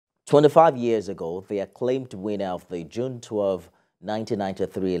25 years ago, the acclaimed winner of the June 12,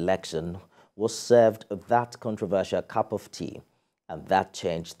 1993 election was served that controversial cup of tea, and that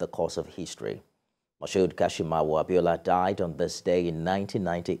changed the course of history. Moshood Kashimawo Abiola died on this day in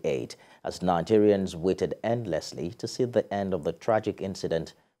 1998 as Nigerians waited endlessly to see the end of the tragic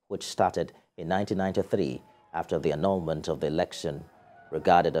incident which started in 1993 after the annulment of the election,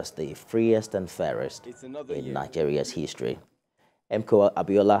 regarded as the freest and fairest in Nigeria's history. MKO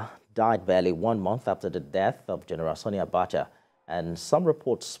Abiola died barely 1 month after the death of General Sani Abacha, and some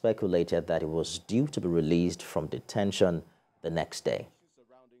reports speculated that he was due to be released from detention the next day.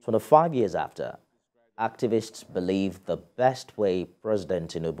 25 years after, activists believe the best way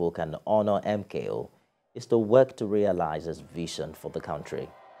President Tinubu can honor MKO is to work to realize his vision for the country.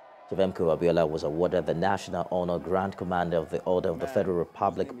 Chief MKO Abiola was awarded the National Honor Grand Commander of the Order of the Federal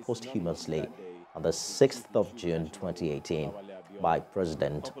Republic posthumously on the 6th of June 2018 by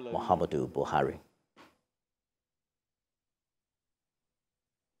President Muhammadu Buhari.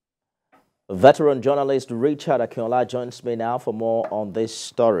 Veteran journalist Richard Akinola joins me now for more on this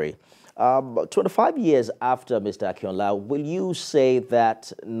story. 25 years after Mr. Akinola, will you say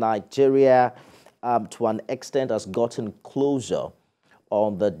that Nigeria, to an extent, has gotten closer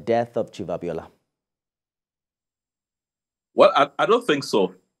on the death of Chief Abiola? Well, I don't think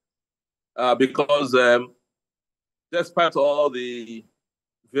so, because despite all the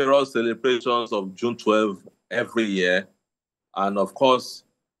various celebrations of June 12 every year, and of course,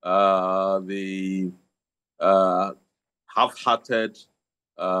 the half-hearted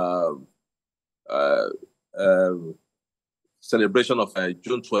celebration of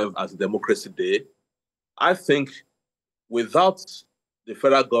June 12 as Democracy Day, I think without the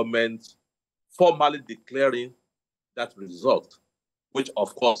federal government formally declaring that result, which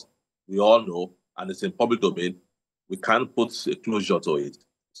of course we all know and it's in public domain, we can't put a closure to it.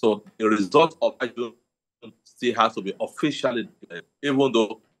 So the result of that June still has to be officially declared, even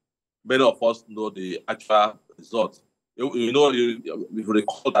though many of us know the actual result. If you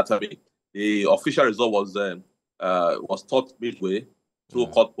recall that, the official result was taught midway through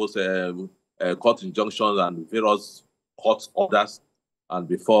court injunctions and various court orders, and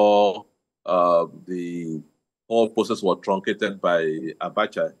before the whole process was truncated by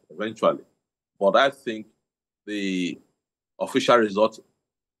Abacha eventually. But I think the official result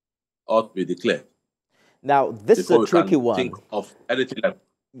ought to be declared. Now, this is a tricky one. Think of anything like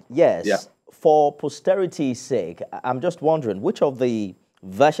Yes. Yeah. For posterity's sake, I'm just wondering, which of the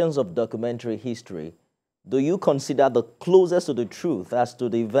versions of documentary history do you consider the closest to the truth as to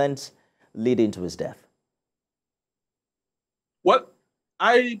the events leading to his death? Well,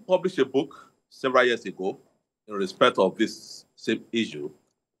 I published a book several years ago in respect of this same issue,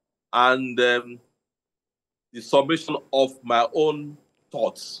 and the summation of my own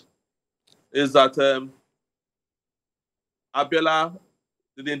thoughts is that Abiola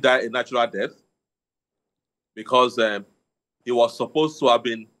didn't die a natural death because he was supposed to have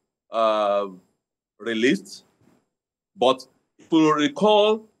been released. But if you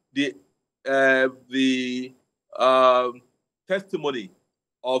recall the testimony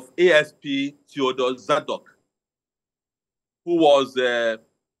of ASP Theodore Zadok, who was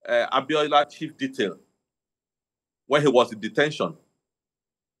Abiola chief detail when he was in detention,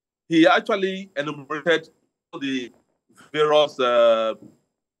 he actually enumerated the various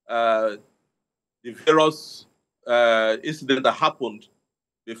incidents that happened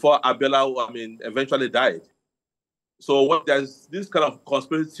before Abiola, eventually died. So there's this kind of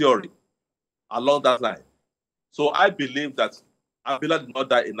conspiracy theory along that line. So I believe that Abiola did not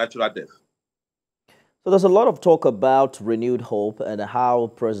die a natural death. So there's a lot of talk about renewed hope and how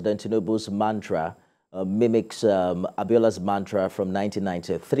President Tinubu's mantra mimics Abiola's mantra from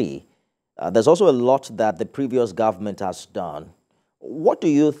 1993. There's also a lot that the previous government has done. What do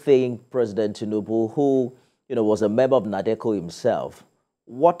you think President Tinubu, who was a member of NADECO himself,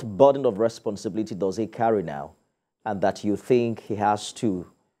 what burden of responsibility does he carry now, and that you think he has to,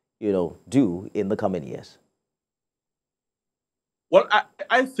 do in the coming years? Well,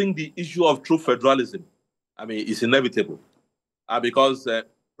 I think the issue of true federalism, is inevitable, because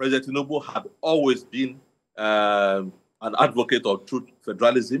President Tinubu had always been an advocate of true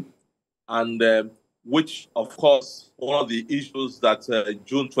federalism, and which, of course, one of the issues that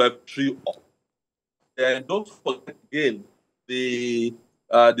June 12 threw up. Don't forget again the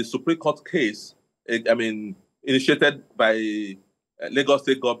Supreme Court case, initiated by Lagos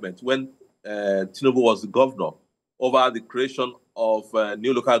State government when Tinubu was the governor, over the creation of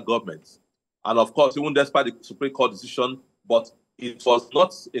new local governments. And of course, even despite the Supreme Court decision, but it was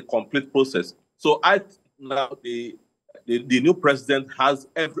not a complete process. So now the the new president has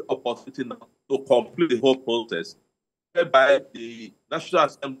every opportunity now to complete the whole process, whereby the National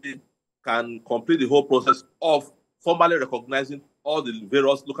Assembly can complete the whole process of formally recognizing all the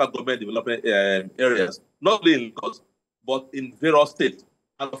various local government development areas, not only in Lagos, but in various states.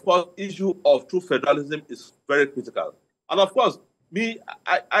 And of course, issue of true federalism is very critical. And of course,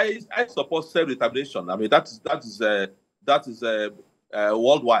 I support self-determination. I mean, that is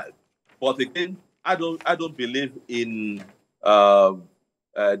worldwide. But again, I don't believe in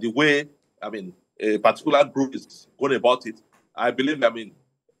the way, I mean, a particular group is going about it. I believe, I mean,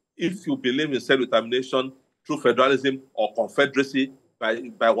 if you believe in self-determination, true federalism or confederacy,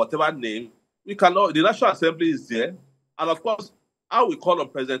 by whatever name, we cannot. The National Assembly is there, and of course, I will call on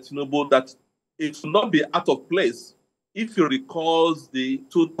President Tinubu that it should not be out of place. If you recall the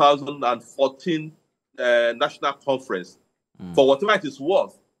 2014 National Conference, for whatever it is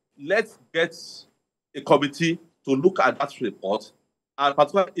worth, let's get a committee to look at that report, and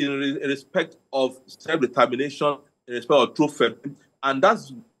particularly in respect of self-determination, in respect of true federalism, and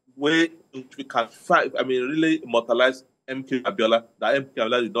that's where we can fight. I mean, really immortalize MKO Abiola. That MKO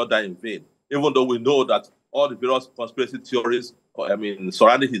Abiola did not die in vain, even though we know that all the various conspiracy theories, I mean,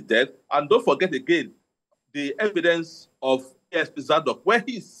 surrounding his death. And don't forget again the evidence of ASP Zadok, where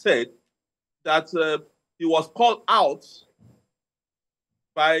he said that he was called out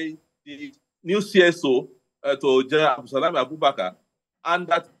by the new CSO to General Sani Abacha, and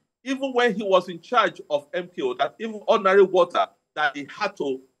that even when he was in charge of MKO, that even ordinary water, that he had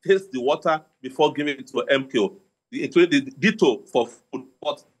to taste the water before giving it to MKO, including the ditto for food.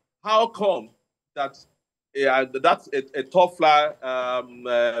 But how come that that's a top fly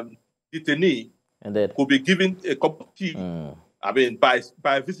detainee could be given a cup of tea, I mean, by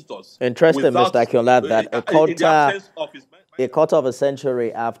visitors? Interesting, Mr. Akinola, that a quarter of a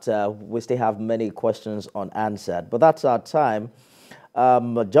century after, we still have many questions unanswered. But that's our time.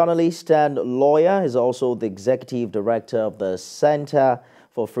 Journalist and lawyer, is also the executive director of the Center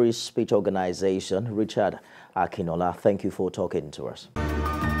for Free Speech Organization, Richard Akinola. Thank you for talking to us.